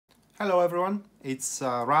Hello everyone, it's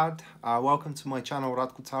Rad. Welcome to my channel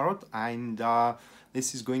Radko Tarot, and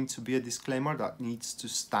this is going to be a disclaimer that needs to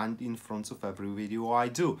stand in front of every video I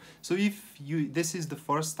do. So if this is the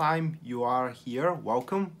first time you are here,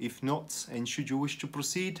 welcome. If not, and should you wish to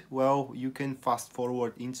proceed, well, you can fast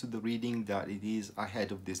forward into the reading that it is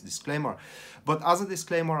ahead of this disclaimer. But as a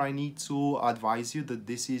disclaimer, I need to advise you that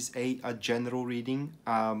this is a general reading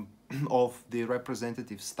of the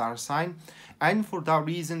representative star sign, and for that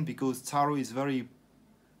reason, because tarot is very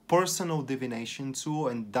personal divination tool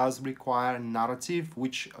and does require narrative,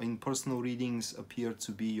 which in personal readings appear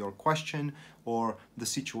to be your question or the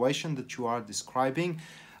situation that you are describing.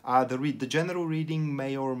 The general reading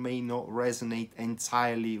may or may not resonate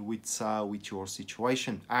entirely with your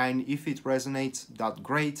situation, and if it resonates, that's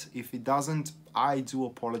great. If it doesn't, I do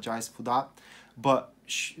apologize for that, but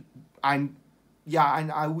and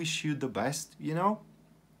I wish you the best, you know,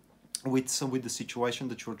 with the situation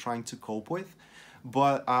that you're trying to cope with.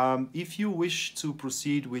 But if you wish to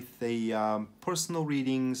proceed with the personal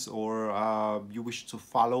readings, or you wish to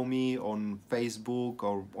follow me on Facebook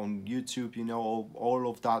or on YouTube, you know, all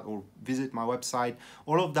of that, or visit my website,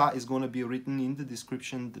 all of that is going to be written in the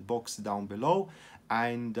description box down below.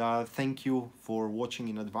 And thank you for watching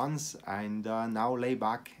in advance, and now lay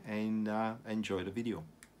back and enjoy the video.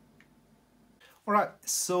 Alright,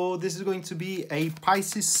 so this is going to be a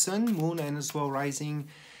Pisces Sun, Moon, and as well Rising,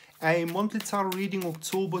 a monthly tarot reading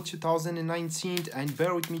October 2019, and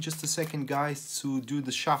bear with me just a second, guys, to do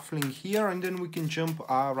the shuffling here, and then we can jump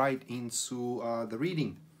right into the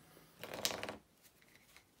reading.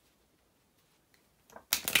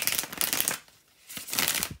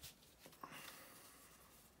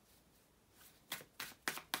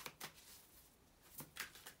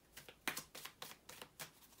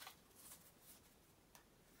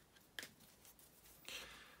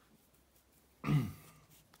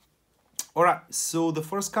 Alright, so the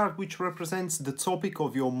first card, which represents the topic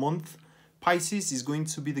of your month, Pisces, is going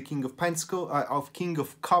to be the King of King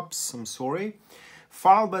of Cups, I'm sorry.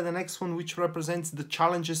 Followed by the next one, which represents the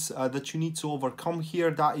challenges that you need to overcome here,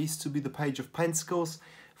 that is to be the Page of Pentacles.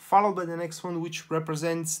 Followed by the next one, which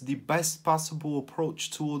represents the best possible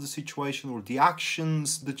approach toward the situation, or the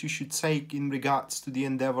actions that you should take in regards to the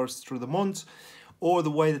endeavors through the month, or the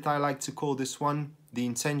way that I like to call this one, the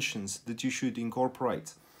intentions that you should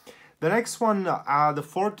incorporate. The next one, the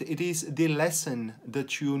fourth, it is the lesson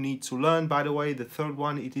that you need to learn. By the way, the third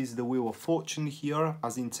one, it is the Wheel of Fortune here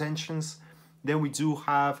as intentions. Then we do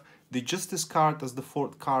have the Justice card as the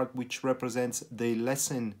fourth card, which represents the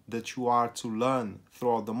lesson that you are to learn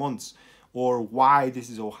throughout the months, or why this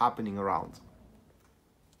is all happening around.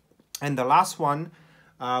 And the last one,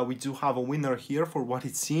 we do have a winner here for what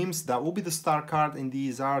it seems. That will be the Star card, and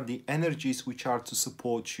these are the energies which are to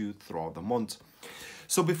support you throughout the month.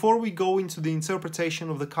 So before we go into the interpretation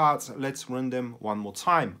of the cards, let's run them one more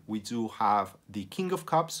time. We do have the King of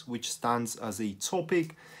Cups, which stands as a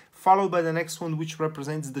topic, followed by the next one, which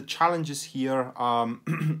represents the challenges here of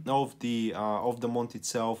the month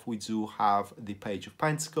itself. We do have the Page of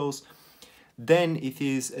Pentacles. Then it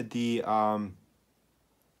is the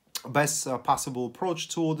best possible approach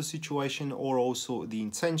to the situation, or also the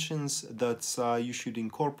intentions that you should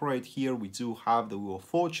incorporate here. We do have the Wheel of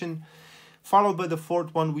Fortune, followed by the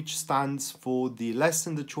fourth one, which stands for the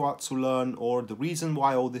lesson that you are to learn, or the reason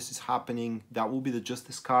why all this is happening. That will be the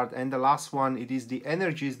Justice card. And the last one, it is the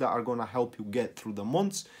energies that are going to help you get through the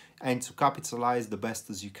months and to capitalize the best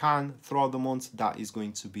as you can throughout the months. That is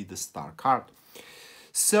going to be the Star card.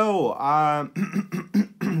 So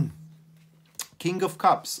King of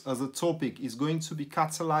Cups as a topic is going to be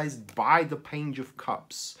catalyzed by the Page of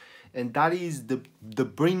Cups, and that is the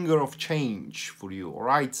bringer of change for you, all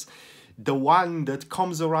right? The one that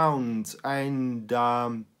comes around and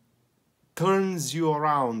turns you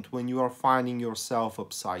around when you are finding yourself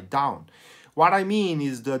upside down. What I mean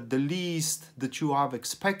is that the least that you have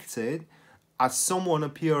expected, as someone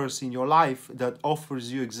appears in your life that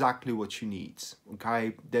offers you exactly what you need,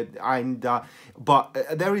 okay? But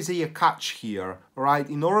there is a catch here, right?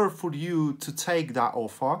 In order for you to take that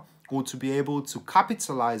offer, or to be able to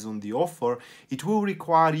capitalize on the offer, it will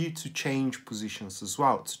require you to change positions as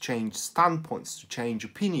well, to change standpoints, to change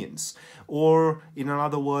opinions, or in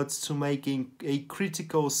other words, to making a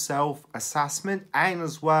critical self-assessment, and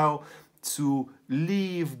as well to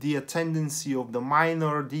leave the tendency of the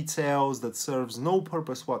minor details that serves no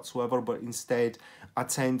purpose whatsoever, but instead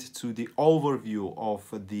attend to the overview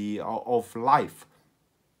of life.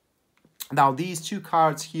 Now, these two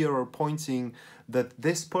cards here are pointing that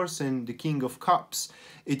this person, the King of Cups,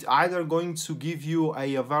 it's either going to give you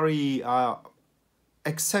a very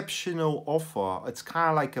exceptional offer. It's kind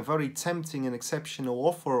of like a very tempting and exceptional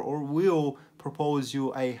offer, or will propose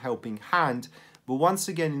you a helping hand. But once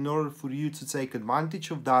again, in order for you to take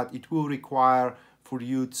advantage of that, it will require for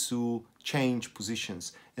you to change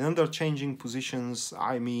positions. And under changing positions,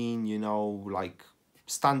 I mean, you know, like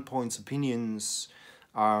standpoints, opinions.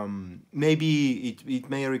 Maybe it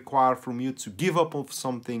may require from you to give up of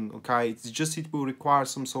something. Okay, it's just, it will require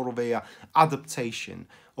some sort of a adaptation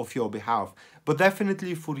of your behalf. But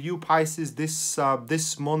definitely for you Pisces,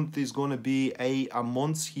 this month is going to be a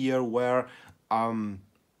month here where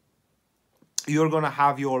you're going to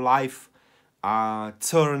have your life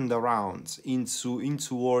turned around into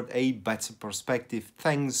toward a better perspective,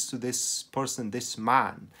 thanks to this person, this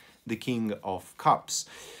man, the King of Cups.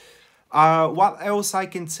 What else I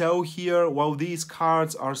can tell here? Well, these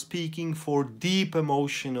cards are speaking for deep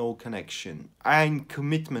emotional connection and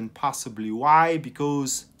commitment, possibly. Why?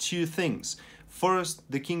 Because two things. First,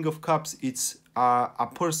 the King of Cups, it's a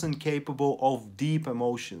person capable of deep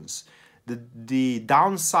emotions. The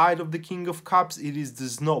downside of the King of Cups, it is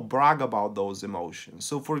does not brag about those emotions.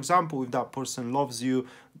 So for example, if that person loves you,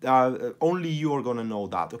 only you are going to know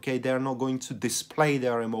that. Okay, they're not going to display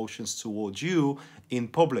their emotions towards you in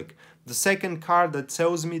public. The second card that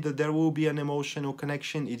tells me that there will be an emotional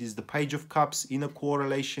connection, it is the Page of Cups in a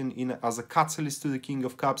correlation, as a catalyst to the King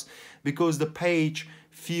of Cups, because the Page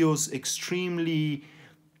feels extremely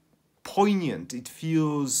poignant, it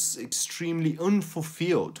feels extremely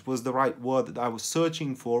unfulfilled, was the right word that I was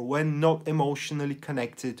searching for, when not emotionally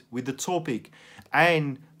connected with the topic.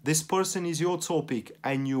 And this person is your topic,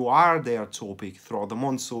 and you are their topic throughout the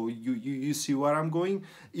month. So you see where I'm going?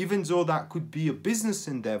 Even though that could be a business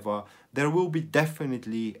endeavor, there will be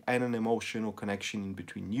definitely an emotional connection in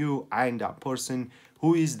between you and that person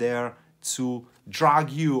who is there to drag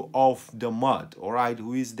you off the mud, all right?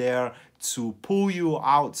 Who is there to pull you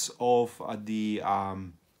out of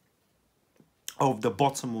the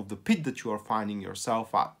bottom of the pit that you are finding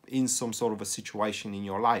yourself at in some sort of a situation in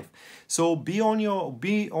your life. So be on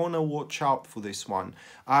a watch out for this one.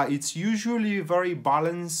 It's usually a very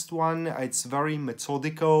balanced one. It's very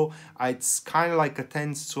methodical. It's kind of like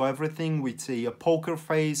attends to everything with a poker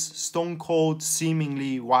face, stone cold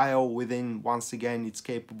seemingly, while within, once again, it's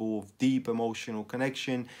capable of deep emotional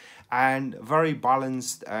connection and very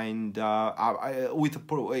balanced, and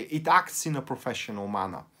it acts in a professional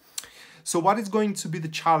manner. So what is going to be the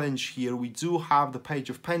challenge here? We do have the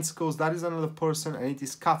Page of Pentacles. That is another person, and it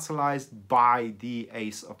is catalyzed by the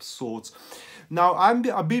Ace of Swords. Now, I'm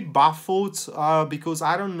a bit baffled because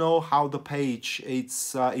I don't know how the Page,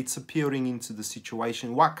 it's appearing into the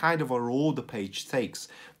situation, what kind of a role the Page takes.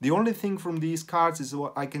 The only thing from these cards is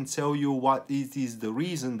what I can tell you, what is the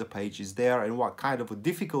reason the Page is there and what kind of a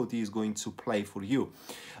difficulty is going to play for you.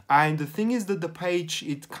 And the thing is that the Page,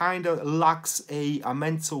 it kind of lacks a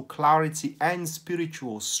mental clarity and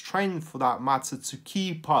spiritual strength, for that matter, to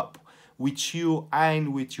keep up with you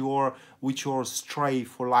and with your stray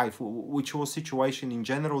for life, with your situation in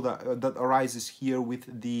general that arises here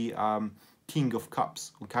with the King of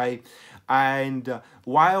Cups. Okay, and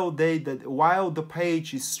while the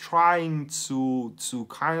Page is trying to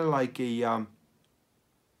kind of like a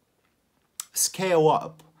scale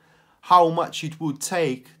up how much it would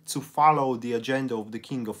take to follow the agenda of the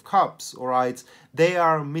King of Cups, all right, they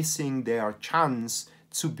are missing their chance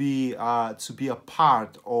to be a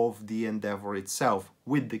part of the endeavor itself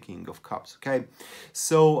with the King of Cups. Okay,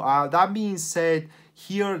 so that being said,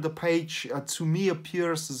 here the Page to me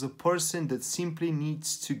appears as a person that simply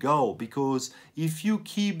needs to go, because if you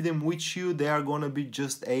keep them with you, they are gonna be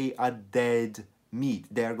just a dead meat.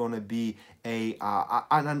 They're gonna be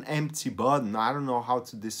an empty burden. I don't know how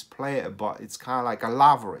to display it, but it's kind of like a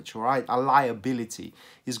leverage, all right? A liability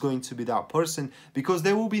is going to be that person, because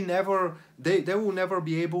they will be they will never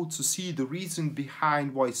be able to see the reason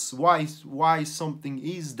behind why something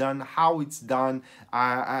is done, how it's done,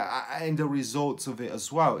 and the results of it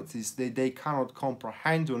as well. It is they cannot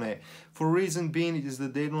comprehend on it. For reason being, it is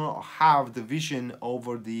that they do not have the vision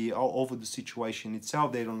over the situation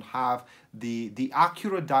itself. They don't have the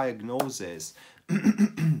accurate diagnosis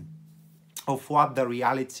of what the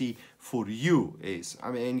reality for you is. I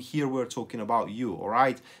mean, here we're talking about you, all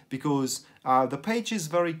right? Because the Page is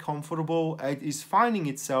very comfortable. It is finding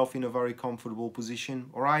itself in a very comfortable position,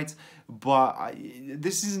 all right? But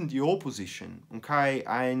this isn't your position, okay?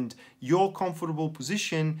 And your comfortable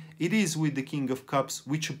position, it is with the King of Cups,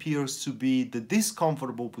 which appears to be the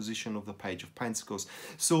discomfortable position of the Page of Pentacles.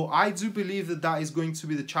 So I do believe that that is going to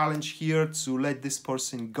be the challenge here, to let this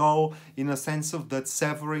person go, in a sense of that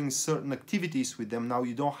severing certain activities with them. Now,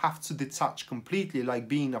 you don't have to detach completely, like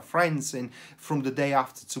being a friends, and from the day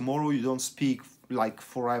after tomorrow you don't speak like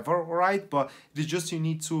forever, all right? But it's just you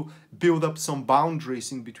need to build up some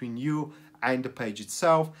boundaries in between you and the page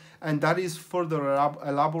itself, and that is further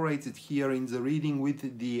elaborated here in the reading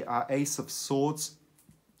with the Ace of Swords,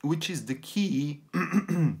 which is the key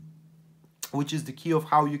which is the key of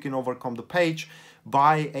how you can overcome the page,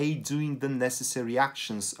 by doing the necessary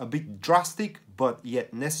actions, a bit drastic but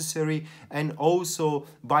yet necessary, and also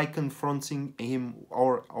by confronting him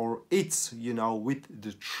or it, you know, with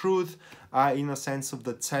the truth, in a sense of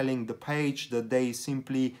the telling the page that they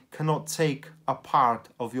simply cannot take a part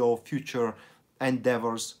of your future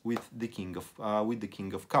endeavors with the King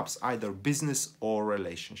of Cups, either business or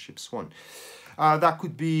relationships one. That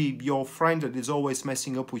could be your friend that is always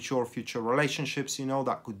messing up with your future relationships, you know.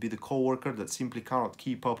 That could be the co-worker that simply cannot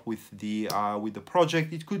keep up with the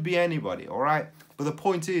project. It could be anybody, all right? But the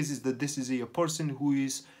point is that this is a person who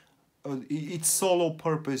is, its sole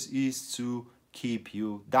purpose is to keep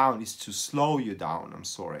you down, is to slow you down, I'm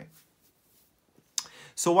sorry.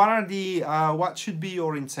 So what are the, what should be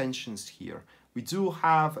your intentions here? We do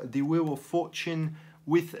have the Wheel of Fortune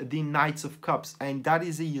with the Knight of Cups, and that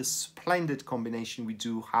is a splendid combination we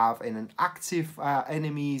do have, and an active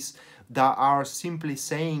enemies that are simply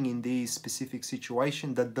saying in this specific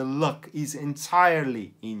situation that the luck is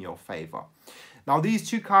entirely in your favor. Now, these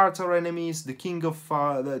two cards are enemies. The King of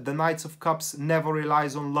the Knights of Cups never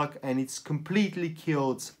relies on luck, and it's completely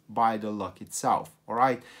killed by the luck itself, all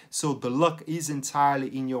right? So the luck is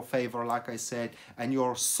entirely in your favor, like I said, and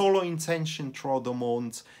your solo intention throughout the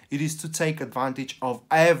month, it is to take advantage of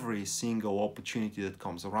every single opportunity that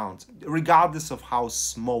comes around, regardless of how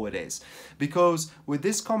small it is. Because with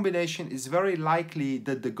this combination, it's very likely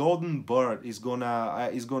that the golden bird is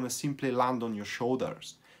gonna simply land on your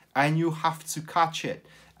shoulders, and you have to catch it.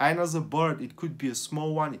 And as a bird, it could be a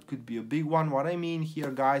small one, it could be a big one. What I mean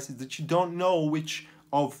here, guys, is that you don't know which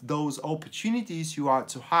of those opportunities you are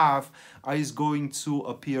to have is going to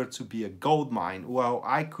appear to be a gold mine. Well,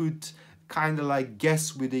 I could kind of like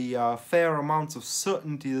guess with a fair amount of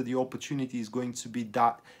certainty that the opportunity is going to be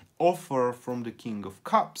that offer from the King of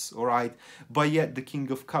Cups, all right? But yet the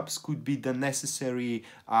King of Cups could be the necessary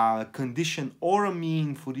condition or a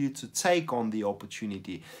mean for you to take on the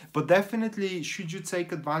opportunity. But definitely, should you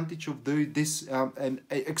take advantage of this an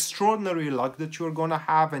extraordinary luck that you're gonna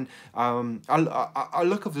have, and a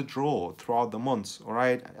luck of the draw throughout the months, all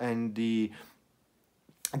right? And the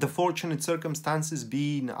fortunate circumstances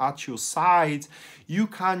being at your side, you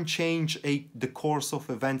can change the course of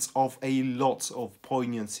events of a lot of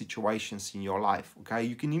poignant situations in your life, okay?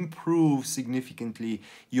 You can improve significantly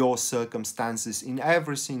your circumstances in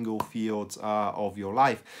every single field of your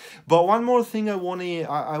life. But one more thing I want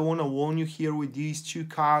to warn you here with these two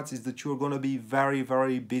cards is that you're going to be very,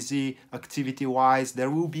 very busy activity-wise. There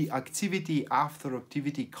will be activity after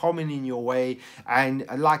activity coming in your way, and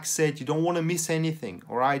like I said, you don't want to miss anything,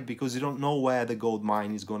 all right? Because you don't know where the gold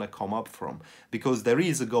mine is going to come up from, because there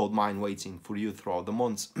is a gold mine waiting for you throughout the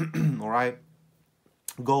months. All right,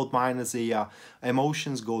 gold mine as a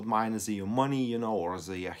emotions, gold mine as a money, you know, or as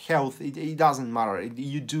a health, it doesn't matter.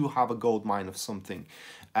 You do have a gold mine of something,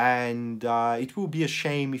 and it will be a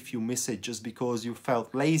shame if you miss it just because you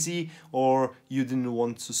felt lazy or you didn't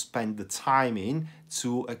want to spend the time in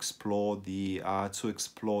to explore the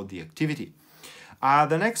activity.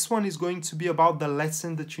 The next one is going to be about the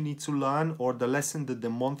lesson that you need to learn, or the lesson that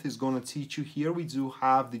the month is going to teach you. Here we do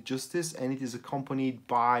have the Justice, and it is accompanied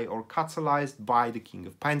by or catalyzed by the King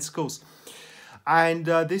of Pentacles. And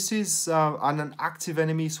this is an active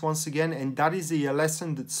enemies once again, and that is a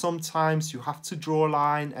lesson that sometimes you have to draw a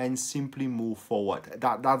line and simply move forward.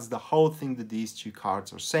 That's the whole thing that these two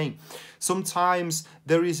cards are saying. Sometimes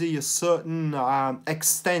there is a certain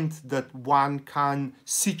extent that one can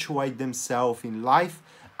situate themselves in life,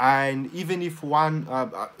 and even if one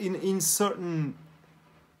in certain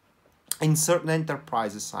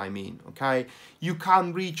enterprises, I mean, okay, you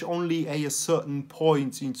can reach only a certain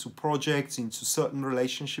point into projects, into certain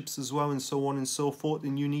relationships as well, and so on and so forth,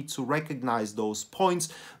 and you need to recognize those points,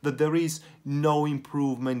 that there is no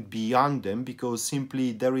improvement beyond them, because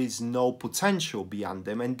simply there is no potential beyond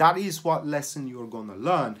them. And that is what lesson you're gonna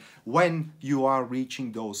learn when you are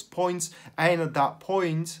reaching those points. And at that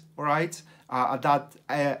point, all right, at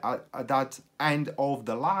that end of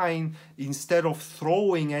the line, instead of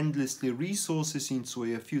throwing endlessly resources into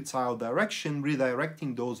a futile direction,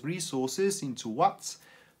 redirecting those resources into what?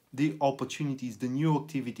 The opportunities, the new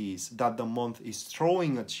activities that the month is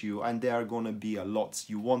throwing at you, and there are going to be a lot.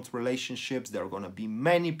 You want relationships, there are going to be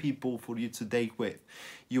many people for you to date with.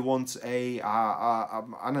 You want a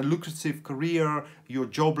lucrative career, you're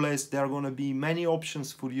jobless, there are going to be many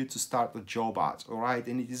options for you to start a job at, all right?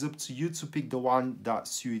 And it is up to you to pick the one that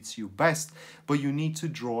suits you best, but you need to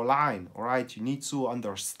draw a line, all right? You need to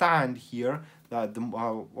understand here that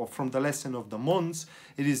from the lesson of the months,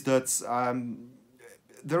 it is that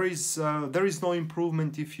there is no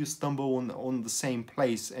improvement if you stumble on the same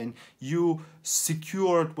place, and you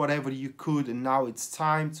secured whatever you could, and now it's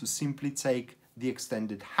time to simply take the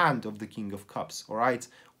extended hand of the King of Cups, all right,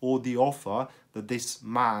 or the offer that this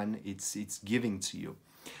man it's giving to you.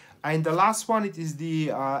 And the last one, it is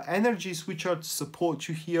the energies which are to support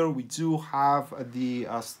you here. We do have the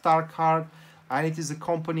Star card, and it is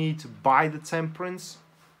accompanied by the Temperance.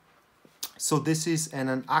 So this is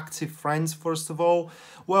an active friends, first of all.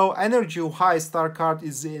 Well, energy of high star card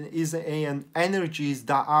is an energies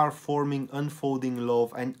that are forming unfolding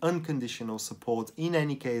love and unconditional support in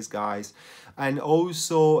any case, guys. And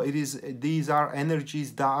also these are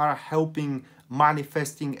energies that are helping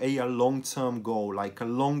manifesting a long-term goal, like a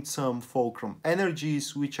long-term fulcrum.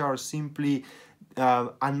 Energies which are simply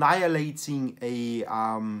annihilating a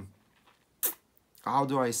how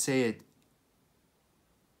do I say it?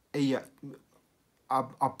 A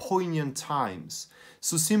poignant times.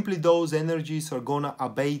 So simply those energies are gonna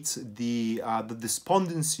abate the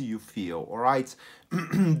despondency you feel, all right?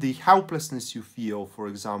 The helplessness you feel, for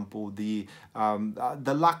example, the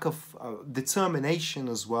lack of determination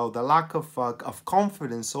as well, the lack of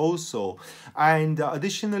confidence also. And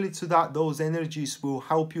additionally to that, those energies will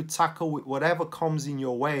help you tackle with whatever comes in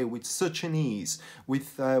your way with such an ease,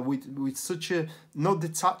 with such a, not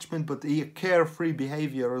detachment, but a carefree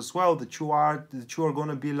behavior as well, that you are going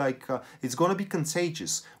to be like, it's going to be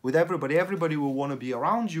contagious with everybody. Everybody will want to be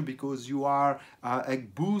around you because you are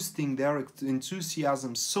boosting their enthusiasm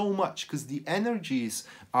so much, because the energies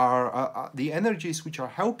are the energies which are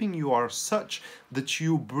helping you are such that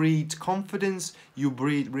you breed confidence, you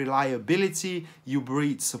breed reliability, you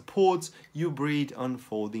breed support, you breed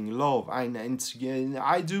unfolding love. And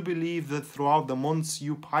I do believe that throughout the months,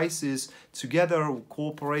 you Pisces together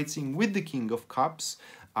cooperating with the King of Cups,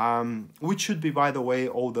 which should be, by the way,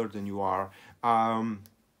 older than you are,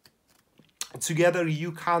 together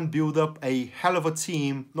you can build up a hell of a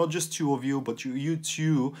team. Not just two of you, but you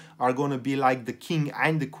two are going to be like the king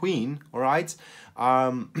and the queen, all right?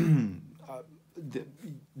 The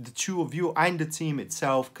two of you and the team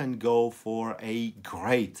itself can go for a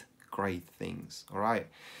great things, all right?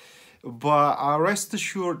 But rest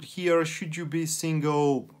assured here, should you be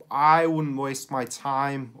single, I wouldn't waste my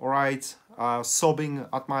time, all right, sobbing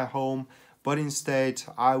at my home, but instead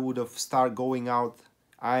I would have started going out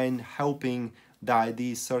and helping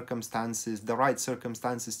these circumstances, the right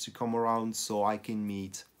circumstances to come around so I can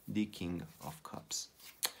meet the King of Cups.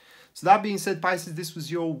 So that being said, Pisces, this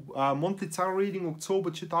was your monthly tarot reading,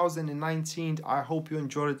 October 2019. I hope you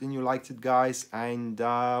enjoyed it and you liked it, guys. And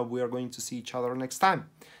we are going to see each other next time.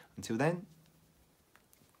 Until then,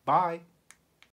 bye.